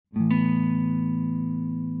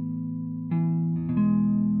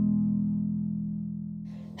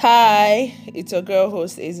Hi, it's your girl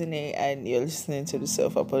host Izine, and you're listening to the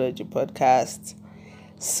Self Apology Podcast.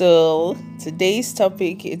 So today's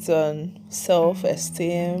topic is on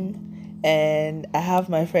self-esteem, and I have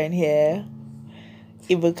my friend here,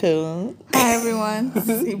 Ibukun. Hi everyone, this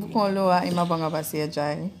is Ibukun Loa Imabangabasi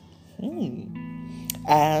Ajay.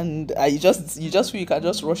 And you can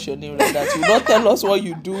just rush your name like that. You don't tell us what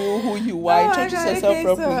you do, who you are, introduce yourself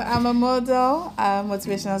properly. So I'm a model, a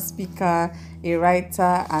motivational speaker, a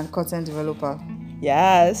writer, and content developer.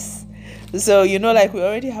 Yes. So, like we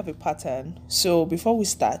already have a pattern. So, before we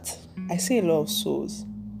start, I say a lot of souls.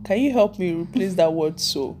 Can you help me replace that word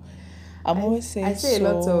so? Always saying I say so. a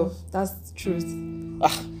lot of, that's the truth.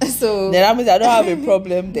 So then that means I don't have a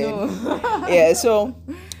problem then. No. Yeah, so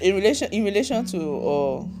in relation to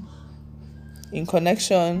or in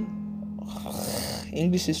connection,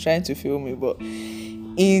 English is trying to fail me, but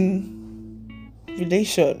in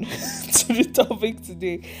relation to the topic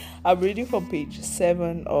today, I'm reading from page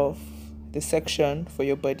 7 of the section for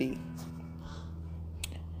your body.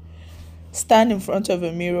 Stand in front of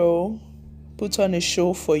a mirror, put on a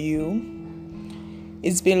show for you.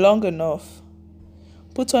 It's been long enough.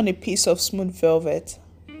 Put on a piece of smooth velvet.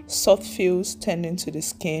 Soft feels tend into the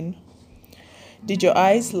skin. Did your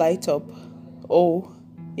eyes light up? Oh,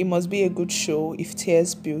 it must be a good show if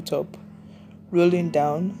tears built up, rolling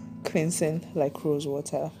down, cleansing like rose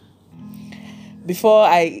water. Before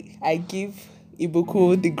I give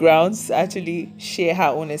Ibuku the grounds to actually share her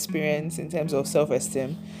own experience in terms of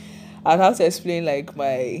self-esteem, I'd have to explain like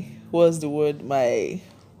my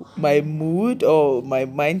mood or my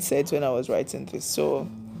mindset when I was writing this. So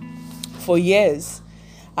for years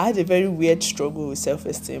I had a very weird struggle with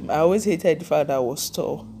self-esteem. I always hated the fact that I was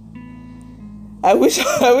tall. I wish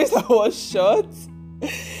I was short.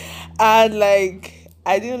 And like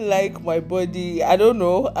I didn't like my body. I don't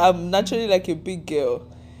know. I'm naturally like a big girl,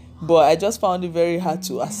 but I just found it very hard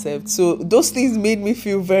to accept. So those things made me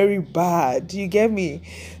feel very bad. You get me?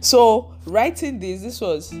 So writing this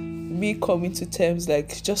was me coming to terms,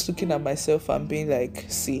 like just looking at myself and being like,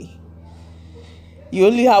 see, you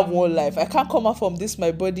only have one life. I can't come out from this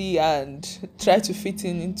my body and try to fit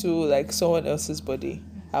into like someone else's body.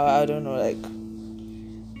 I don't know, like,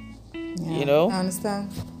 Yeah, I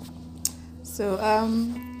understand. So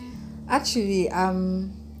actually I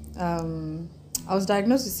was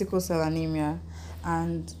diagnosed with sickle cell anemia,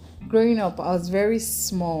 and growing up I was very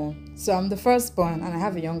small. So I'm the firstborn and I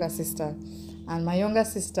have a younger sister, and my younger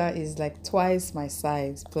sister is like twice my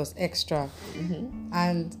size plus extra.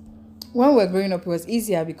 And when we're growing up, it was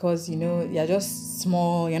easier because you're just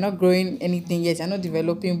small, you're not growing anything yet, you're not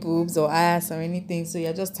developing boobs or ass or anything, so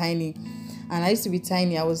you're just tiny. And I used to be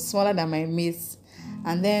tiny. I was smaller than my mates.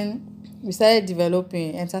 And then we started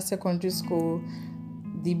developing, enter secondary school.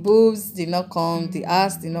 The boobs did not come, the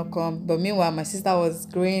ass did not come. But meanwhile, my sister was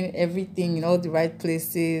growing everything in all the right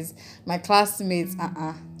places. My classmates,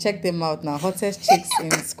 check them out now. Hottest chicks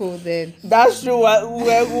in school then. That's true.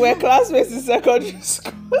 We're classmates in secondary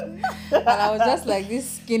school. And I was just like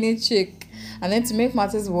this skinny chick. And then to make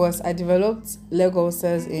matters worse, I developed leg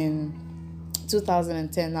ulcers in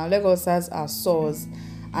 2010. Now, leg ulcers are sores.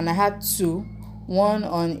 And I had two. One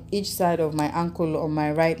on each side of my ankle on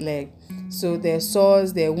my right leg. So they're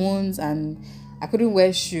sores, they're wounds, and I couldn't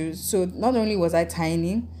wear shoes. So not only was I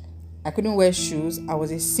tiny, I couldn't wear shoes. I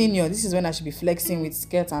was a senior. This is when I should be flexing with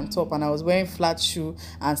skirt and top, and I was wearing flat shoe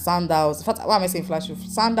and sandals. In fact, why am I saying flat shoe?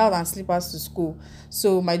 Sandals and slippers to school.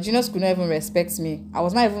 So my juniors could not even respect me. I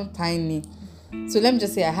was not even tiny. So let me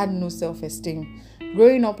just say I had no self-esteem.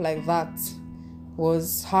 Growing up like that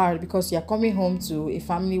was hard because you're coming home to a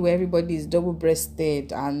family where everybody is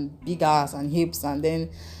double-breasted and big ass and hips, and then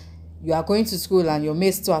you are going to school and your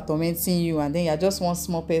mates too are tormenting you, and then you're just one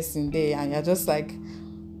small person there, and you're just like,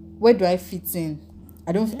 where do I fit in?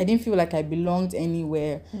 I didn't feel like I belonged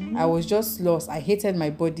anywhere. I was just lost. I hated my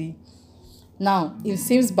body. Now, it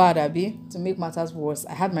seems bad, Abby. To make matters worse,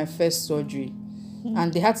 I had my first surgery,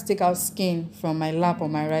 and they had to take out skin from my lap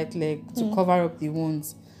on my right leg to cover up the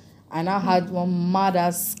wounds. I now had one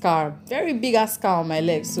mad-ass scar, very big-ass scar on my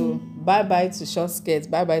leg. So bye-bye to short skirts,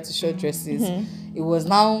 bye-bye to short dresses. It was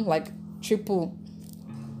now like triple.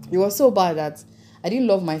 It was so bad that I didn't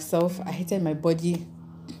love myself. I hated my body.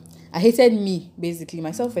 I hated me, basically.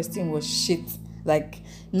 My self-esteem was shit, like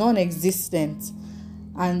non-existent.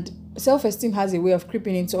 And self-esteem has a way of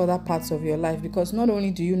creeping into other parts of your life, because not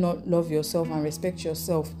only do you not love yourself and respect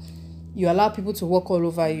yourself, you allow people to walk all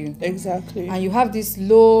over you. Exactly. And you have this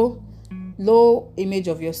low image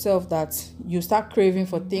of yourself that you start craving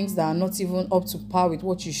for things that are not even up to par with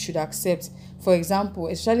what you should accept. For example,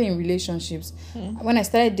 especially in relationships, when I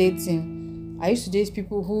started dating, I used to date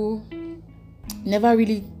people who never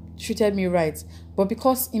really treated me right. But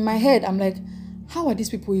because in my head, I'm like, how are these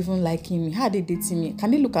people even liking me? How are they dating me?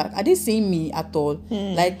 Can they look at, are they seeing me at all?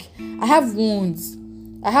 Like, I have wounds.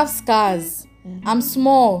 I have scars. I'm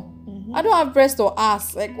small. I don't have breast or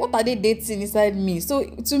ass. Like, what are they dating inside me? So,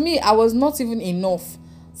 to me, I was not even enough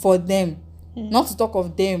for them. Not to talk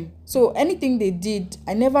of them. So, anything they did,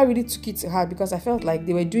 I never really took it to heart because I felt like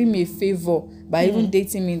they were doing me a favor by even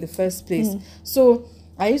dating me in the first place. So,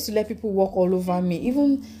 I used to let people walk all over me.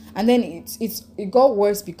 And then it got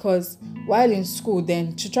worse because while in school,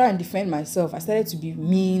 then to try and defend myself, I started to be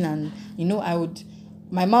mean and,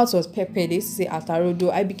 my mouth was peppered. They used to say,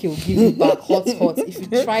 Atarodo, IBK will give you back hot.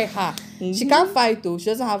 If you try her. She can't fight though. She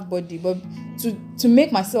doesn't have body. But to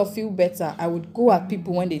make myself feel better, I would go at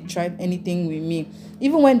people when they tried anything with me.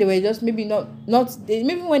 Even when they were just maybe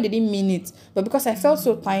maybe when they didn't mean it. But because I felt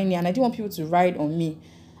so tiny and I didn't want people to ride on me,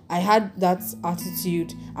 I had that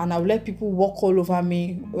attitude and I would let people walk all over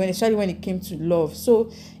me, especially when it came to love.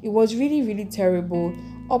 So it was really, really terrible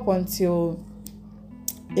up until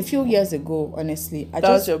a few years ago, honestly. That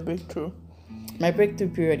was your breakthrough? My breakthrough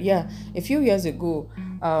period, yeah. A few years ago.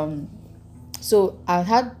 So I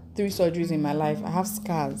had 3 surgeries in my life. I have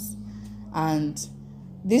scars. And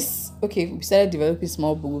we started developing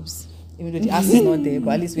small boobs. Even though the ass is not there,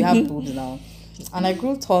 but at least we have boobs now. And I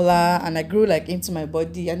grew taller and I grew like into my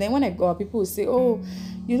body. And then when I go out, people would say, oh,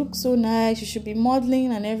 you look so nice, you should be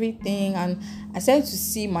modeling and everything. And I started to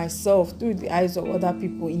see myself through the eyes of other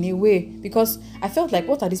people in a way, because I felt like,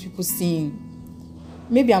 what are these people seeing?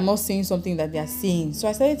 Maybe I'm not seeing something that they're seeing. So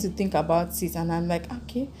I started to think about it and I'm like,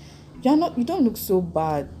 okay, you don't look so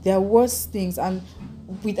bad. There are worse things. And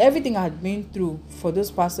with everything I had been through for those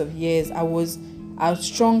past of years, I was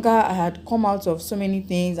stronger. I had come out of so many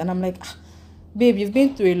things and I'm like, babe, you've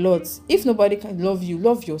been through a lot. If nobody can love you,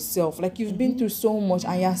 love yourself. Like, you've been through so much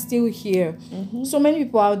and you're still here. So many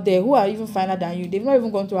people out there who are even finer than you, they've not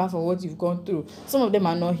even gone through half of what you've gone through. Some of them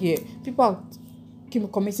are not here. People are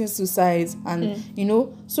committing suicides and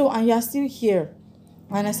and you're still here.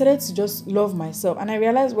 And I started to just love myself. And I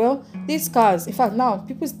realized, well, these scars, in fact, now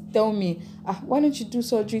people tell me, why don't you do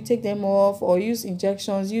surgery, take them off, or use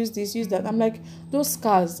injections, use this, use that. I'm like, those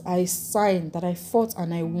scars are a sign that I fought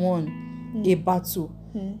and I won a battle.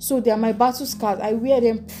 So they are my battle scars. I wear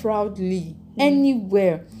them proudly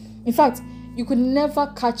anywhere. In fact, you could never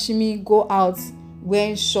catch me go out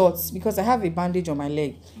wearing shorts because I have a bandage on my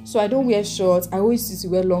leg. So I don't wear shorts. I always used to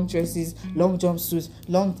wear long dresses, long jumpsuits,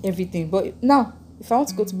 long everything. But now, if I want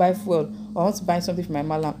to go to buy fuel or I want to buy something for my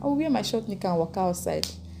malam, I will wear my short knicker and walk outside.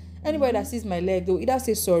 Anybody that sees my leg, they'll either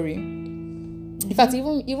say sorry. In fact,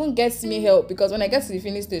 even gets me help, because when I get to the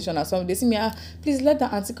finish station or something, they see me, please let the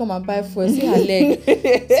auntie come and buy fuel, see her leg. So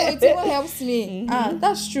it even helps me.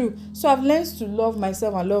 That's true. So I've learned to love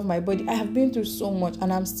myself and love my body. I have been through so much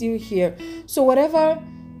and I'm still here. So whatever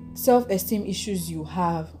self-esteem issues you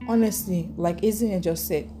have, honestly, like Ezinne just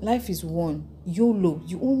said, life is one. YOLO.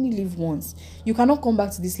 You only live once. You cannot come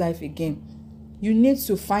back to this life again. You need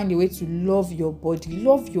to find a way to love your body,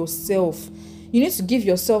 love yourself. You need to give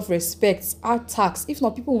yourself respect, add tax. If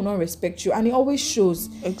not, people will not respect you. And it always shows.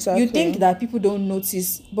 Exactly. You think that people don't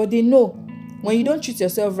notice, but they know. When you don't treat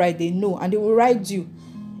yourself right, they know. And they will ride you.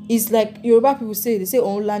 It's like Yoruba people say, they say,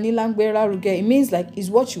 it means like it's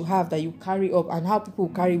what you have that you carry up and how people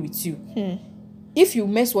will carry with you. If you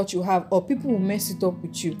mess what you have up, people will mess it up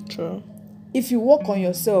with you. True. If you work on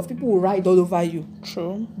yourself, people will ride all over you.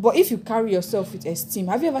 True. But if you carry yourself with esteem,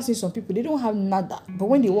 have you ever seen some people, they don't have nada, but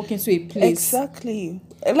when they walk into a place... Exactly.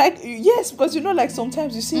 Like, yes, because like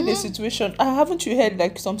sometimes you see in a situation, haven't you heard,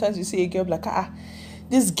 like sometimes you see a girl like,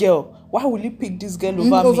 this girl, why will you pick this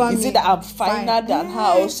girl over me? Is it that I'm finer than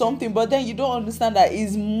her or something? But then you don't understand that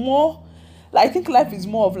it's more... Like, I think life is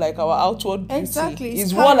more of like our outward beauty. Exactly.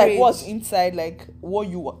 It's more like what's inside, like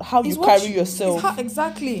how you carry yourself.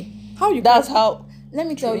 That's how. Let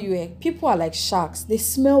me tell you, people are like sharks. They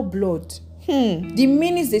smell blood. The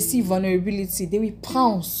minute they see vulnerability, they will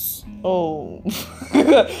pounce. Oh.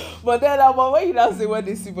 But then when you now say when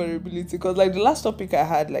they see vulnerability, because like the last topic I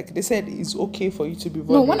had, like they said it's okay for you to be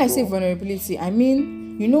vulnerable. No, when I say vulnerability, I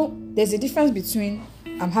mean, there's a difference between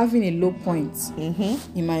I'm having a low point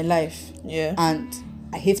in my life, and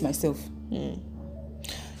I hate myself.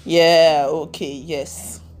 Yeah, okay,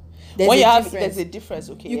 yes. There's a difference,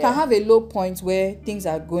 okay. You can have a low point where things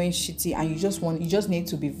are going shitty and you just need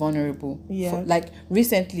to be vulnerable. Yeah. Like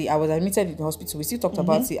recently, I was admitted in the hospital. We still talked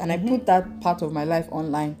about it, and I put that part of my life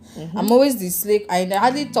online. I'm always I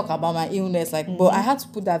hardly talk about my illness, but I had to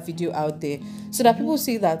put that video out there so that people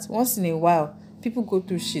see that once in a while people go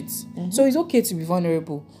through shit. So it's okay to be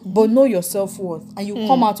vulnerable, but know your self-worth and you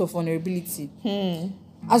come out of vulnerability.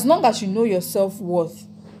 As long as you know your self-worth,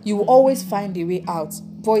 you will always find a way out.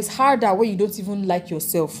 But it's harder when you don't even like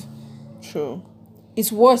yourself. True.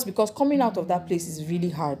 It's worse because coming out of that place is really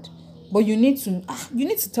hard. But you need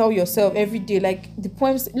to tell yourself every day, like the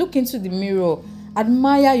poems, look into the mirror,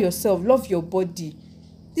 admire yourself, love your body.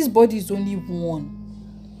 This body is only one.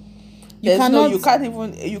 You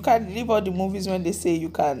can't leave all the movies when they say you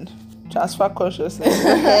can transfer consciousness.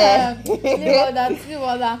 leave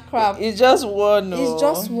all that crap. It's just one. It's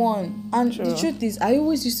just one. And True. the truth is, I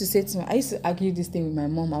always used to say to me, I used to argue this thing with my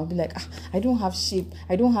mom. I would be like, I don't have shape,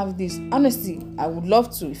 I don't have this. Honestly, I would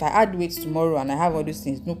love to. If I add weight tomorrow and I have all those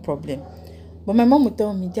things, no problem. But my mom would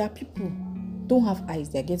tell me, there are people don't have eyes,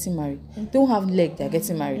 they're getting married. Don't have leg, they're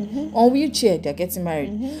getting married. On wheelchair, they're getting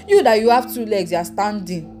married. You that you have 2 legs, you're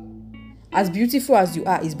standing. As beautiful as you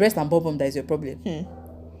are, it's breast and bottom that is your problem.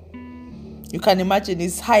 You can imagine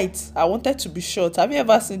his height. I wanted to be short. Have you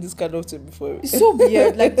ever seen this kind of thing before? It's so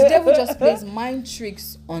weird. Like the devil just plays mind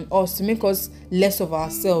tricks on us to make us less of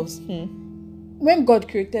ourselves. When God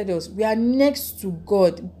created us, we are next to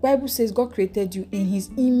God. The Bible says God created you in his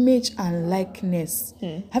image and likeness.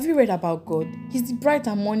 Have you read about God? He's the bright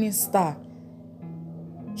and morning star.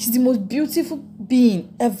 He's the most beautiful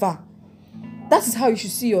being ever. That is how you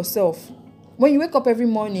should see yourself. When you wake up every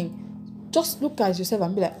morning, just look at yourself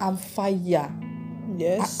and be like, I'm fire.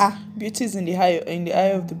 Yes. Beauty is in the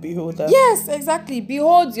eye of the beholder. Yes, exactly.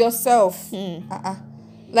 Behold yourself.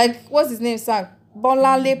 Like, what's his name, sang?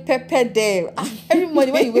 Bolale Pepe there. Every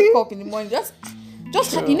morning when you wake up in the morning, just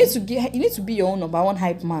you need to be your own number one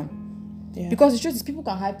hype man. Yeah. Because the truth is, people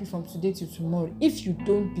can hype you from today to tomorrow. If you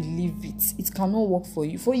don't believe it, it cannot work for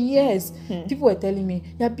you. For years, people were telling me,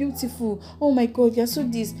 you're beautiful. Oh my God, you're so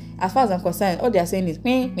this. As far as I'm concerned, all they are saying is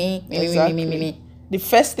me. The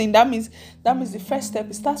first thing, that means the first step.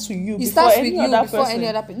 It starts with you. It starts with you before any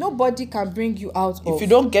other person. Nobody can bring you out if you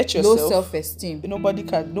don't get yourself. Low self-esteem. Nobody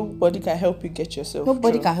can help you get yourself.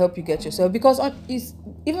 Nobody can help you get yourself, because it's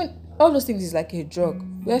even all those things is like a drug.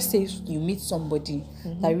 Let's say you meet somebody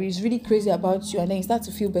that is really crazy about you, and then you start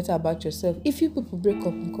to feel better about yourself. If you people break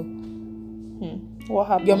up, what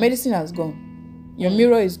happens? Your medicine has gone. Your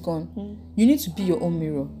mirror is gone. You need to be your own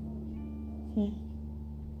mirror.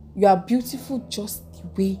 You are beautiful just the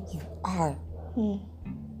way you are.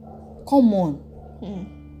 Come on.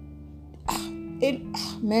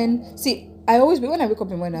 Man, see, when I wake up in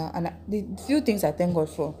the morning, and the few things I thank God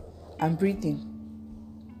for, I'm breathing.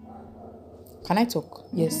 Can I talk?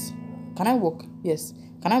 Yes. Can I walk? Yes.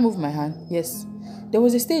 Can I move my hand? Yes. There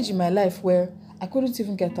was a stage in my life where I couldn't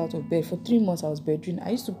even get out of bed. For 3 months, I was bedridden.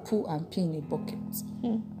 I used to poo and pee in a bucket.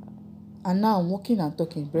 And now I'm walking and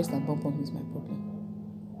talking. Breast and bum is my problem.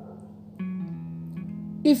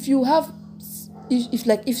 If you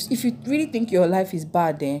really think your life is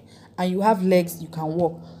bad, and you have legs, you can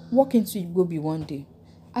walk into Igbobi one day.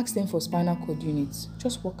 Ask them for spinal cord units.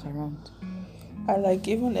 Just walk around.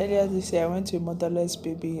 Even earlier this year, I went to a motherless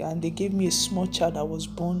baby, and they gave me a small child that was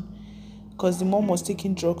born because the mom was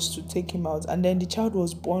taking drugs to take him out, and then the child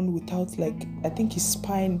was born without, I think his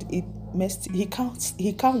spine, it messed. He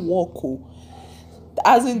can't walk.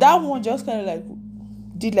 As in, that one just kind of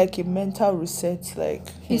did a mental reset.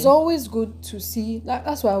 It's always good to see.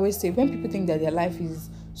 That's why I always say, when people think that their life is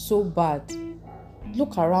so bad,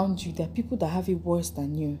 look around you. There are people that have it worse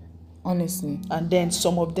than you. Honestly. And then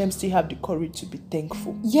some of them still have the courage to be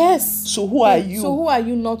thankful. Yes. So who are you? So who are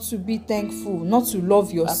you not to be thankful, not to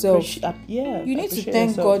love yourself? You need to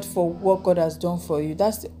thank God for what God has done for you.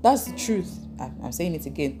 That's the truth. I'm saying it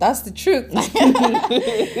again. That's the truth.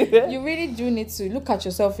 You really do need to look at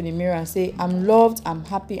yourself in the mirror and say, I'm loved, I'm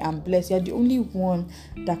happy, I'm blessed. You're the only one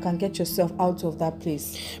that can get yourself out of that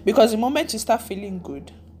place. Because the moment you start feeling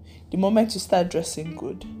good, the moment you start dressing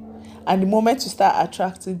good, and the moment you start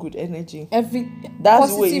attracting good energy, that's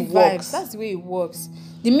the way it works. That's the way it works.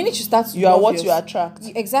 The minute you start to you are what you attract.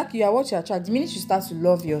 Exactly, you are what you attract. The minute you start to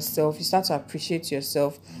love yourself, you start to appreciate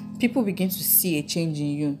yourself, people begin to see a change in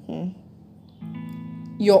you.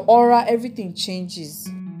 Your aura, everything changes.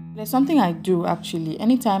 There's something I do actually.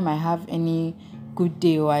 Anytime I have any good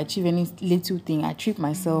day or I achieve any little thing, I treat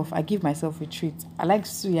myself. I give myself a treat. I like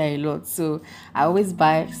suya a lot, so I always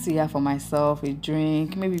buy suya for myself, a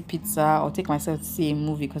drink, maybe pizza, or take myself to see a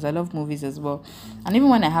movie because I love movies as well. And even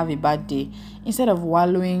when I have a bad day, instead of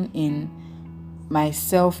wallowing in my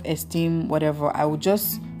self-esteem, whatever, I would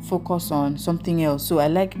just focus on something else. So I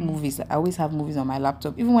like movies. I always have movies on my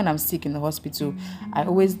laptop. Even when I'm sick in the hospital, I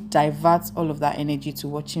always divert all of that energy to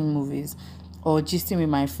watching movies or gisting with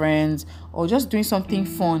my friends or just doing something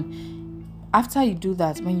fun. after you do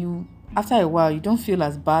that, after a while, you don't feel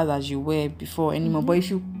as bad as you were before anymore. But if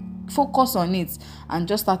you focus on it and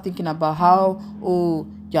just start thinking about how, oh,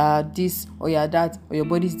 you're this or you're that, or your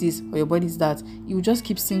body's this or your body's that, you will just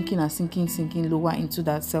keep sinking lower into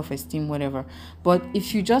that self-esteem, whatever. But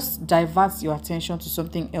if you just divert your attention to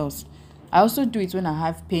something else, I also do it when I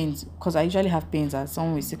have pains, because I usually have pains as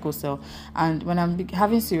someone with sickle cell. And when I'm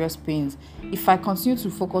having serious pains, if I continue to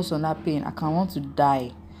focus on that pain, I can want to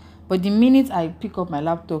die. But the minute I pick up my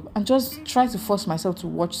laptop and just try to force myself to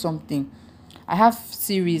watch something, I have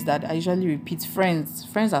series that I usually repeat. Friends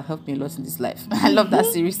have helped me a lot in this life. I love that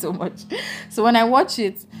series so much. So when I watch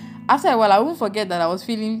it, after a while, I won't forget that I was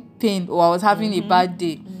feeling pain or I was having a bad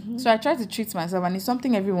day. So I try to treat myself, and it's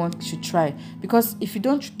something everyone should try. Because if you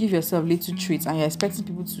don't give yourself little treats and you're expecting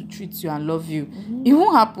people to treat you and love you, it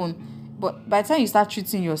won't happen. But by the time you start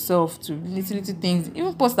treating yourself to little things,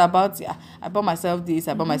 even post about, I bought myself this,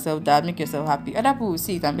 I bought myself that, make yourself happy. Other people will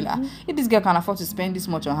see it and be like, if this girl can afford to spend this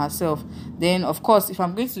much on herself, then of course, if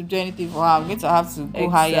I'm going to do anything for her, I'm going to have to go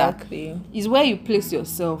higher. It's where you place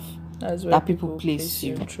yourself. That's where that people place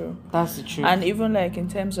you. True. That's the truth. And even like in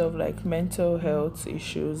terms of like mental health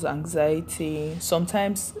issues, anxiety,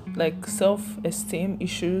 sometimes like self-esteem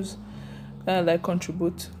issues like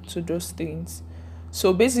contribute to those things.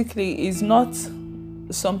 So basically, it's not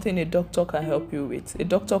something a doctor can help you with. A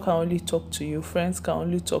doctor can only talk to you. Friends can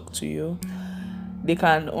only talk to you. They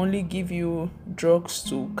can only give you drugs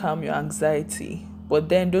to calm your anxiety. But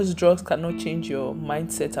then those drugs cannot change your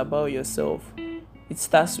mindset about yourself. It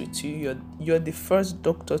starts with you. You're the first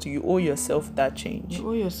doctor. You owe yourself that change.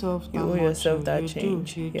 You owe yourself that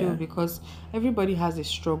change. You do, because everybody has a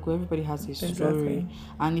struggle. Everybody has a story. Exactly.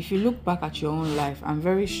 And if you look back at your own life, I'm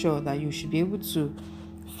very sure that you should be able to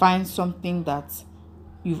find something that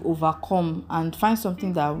you've overcome and find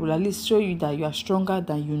something that will at least show you that you are stronger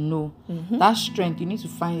than you know. That strength, you need to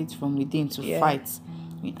find it from within to fight.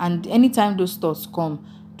 And anytime those thoughts come,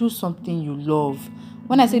 do something you love.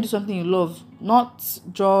 When I say do something you love, not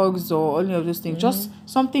drugs or any of those things, just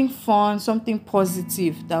something fun, something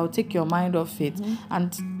positive that will take your mind off it.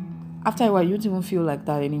 And after a while, you don't even feel like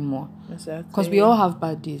that anymore. Exactly. Because we all have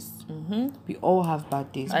bad days. We all have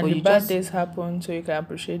bad days. And but the bad days happen so you can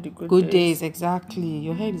appreciate the good days. Exactly.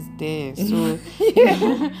 Your head is there. So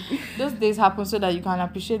those days happen so that you can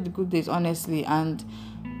appreciate the good days, honestly. And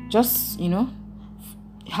just, you're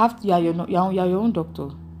your own doctor.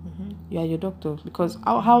 You are your doctor, because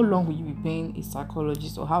how long will you be paying a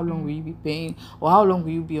psychologist, or how long will you be paying, or how long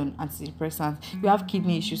will you be on antidepressants? You have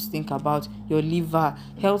kidney issues to think about, your liver,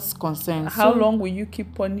 health concerns. How long will you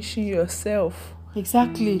keep punishing yourself?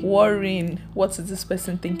 Exactly. Worrying, what is this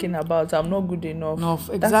person thinking about? I'm not good enough.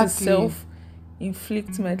 Exactly. That's a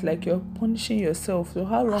self-inflictment, like you're punishing yourself. So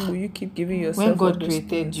how long will you keep giving yourself? When God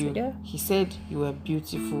created you, He said you were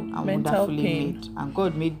beautiful and wonderfully made, and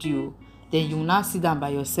God made you. Then you will now sit down by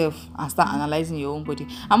yourself and start analyzing your own body.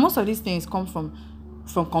 And most of these things come from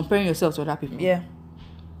comparing yourself to other people. Yeah.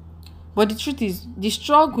 But the truth is, the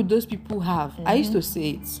struggle those people have, I used to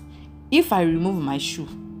say it, if I remove my shoe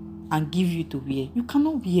and give you to wear, you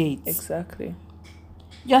cannot wear it. Exactly.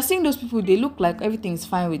 You are seeing those people, they look like everything is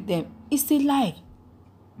fine with them. It's a lie.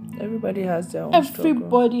 Everybody has their own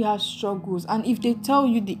Everybody has struggles. And if they tell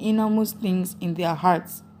you the innermost things in their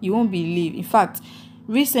hearts, you won't believe. In fact,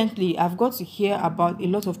 recently, I've got to hear about a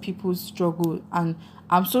lot of people's struggle, and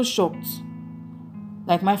I'm so shocked.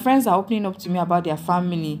 Like, my friends are opening up to me about their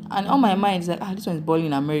family, and on my mind is like, this one is balling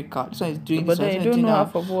in America, this one is doing this, but you don't know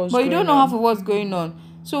half of what's going on. But you don't know half of what's going on.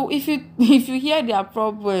 So if you hear their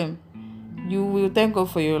problem, you will thank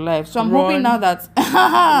God for your life. So I'm hoping now that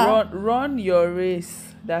run your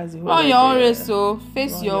race. That's the whole run your own race. So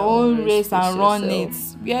face your own race and run it.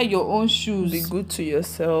 Wear your own shoes. Be good to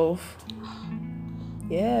yourself.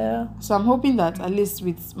 Yeah. So I'm hoping that at least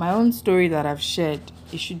with my own story that I've shared,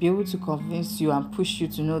 it should be able to convince you and push you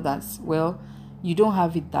to know that, well, you don't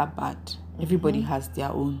have it that bad. Everybody has their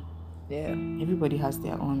own. Yeah. Everybody has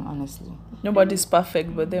their own, honestly. Nobody's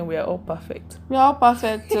perfect, but then we are all perfect. We are all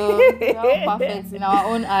perfect, too. We are all perfect in our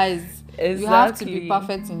own eyes. Exactly. You have to be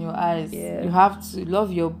perfect in your eyes. Yeah. You have to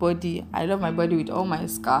love your body. I love my body with all my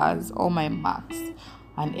scars, all my marks,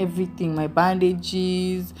 and everything. My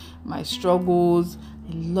bandages, my struggles.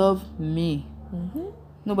 I love me.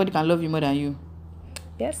 Nobody can love you more than you.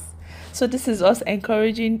 Yes. So this is us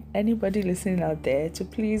encouraging anybody listening out there to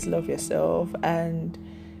please love yourself and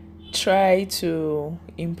try to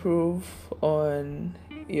improve on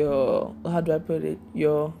your, how do I put it,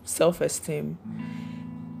 your self-esteem.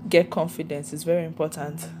 Get confidence. It's very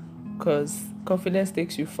important, because confidence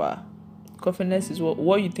takes you far. Confidence is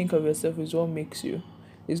what you think of yourself is what makes you.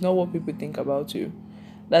 It's not what people think about you.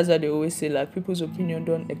 That's why they always say, like, people's opinion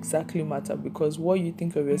don't exactly matter, because what you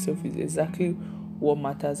think of yourself is exactly what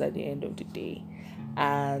matters at the end of the day.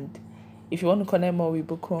 And if you want to connect more with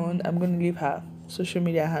Bukun, I'm going to leave her social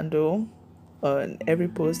media handle on every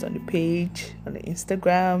post on the page, on the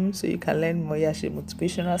Instagram, so you can learn more. Yeah, she's a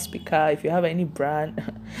motivational speaker. If you have any brand,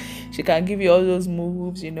 she can give you all those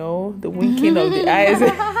moves, the winking of the eyes.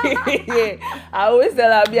 Yeah. I always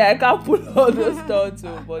tell her, I can't pull all those stuff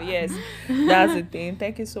too. But yes, that's the thing.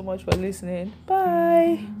 Thank you so much for listening.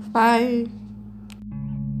 Bye. Bye.